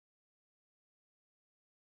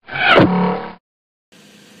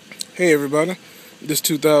Hey everybody, this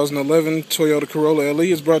 2011 Toyota Corolla LE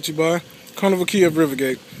is brought to you by Carnival KIA of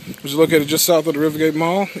Rivergate, which is located just south of the Rivergate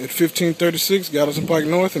Mall at 1536 Gallatin Pike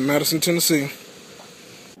North in Madison, Tennessee.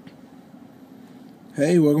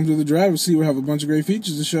 Hey, welcome to the driver's seat. We have a bunch of great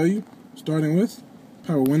features to show you, starting with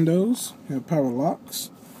power windows, we have power locks,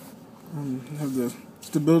 we have the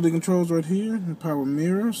stability controls right here, and power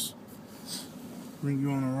mirrors. Bring you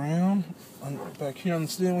on around. Back here on the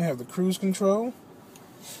steering we have the cruise control.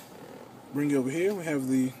 Bring you over here, we have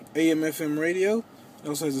the AM/FM radio. It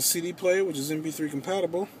also has a CD player, which is MP3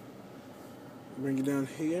 compatible. Bring you down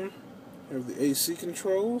here, we have the AC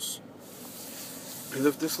controls.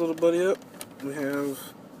 Lift this little buddy up, we have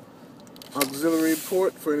auxiliary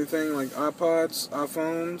port for anything like iPods,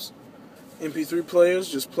 iPhones, MP3 players.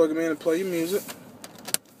 Just plug them in and play your music.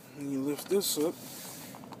 And you lift this up,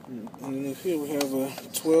 and underneath here we have a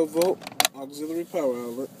 12-volt auxiliary power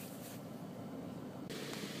outlet.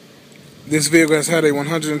 This vehicle has had a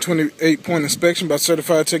 128-point inspection by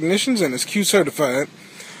certified technicians and is Q certified,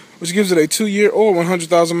 which gives it a 2-year or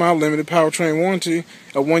 100,000-mile limited powertrain warranty,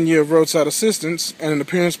 a 1 year of roadside assistance, and an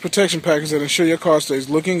appearance protection package that ensure your car stays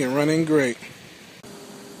looking and running great.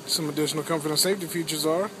 Some additional comfort and safety features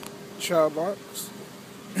are child locks,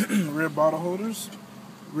 rear bottle holders,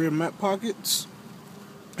 rear mat pockets,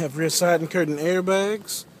 have rear side and curtain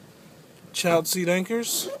airbags, child seat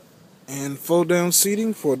anchors, and fold-down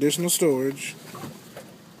seating for additional storage.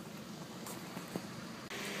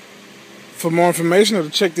 For more information or to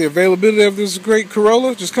check the availability of this great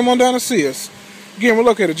Corolla, just come on down and see us. Again, we're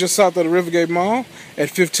located just south of the Rivergate Mall at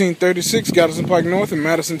 1536 Gallatin Pike North in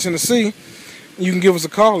Madison, Tennessee. You can give us a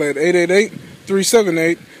call at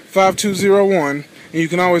 888-378-5201, and you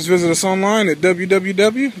can always visit us online at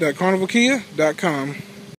www.carnivalkia.com.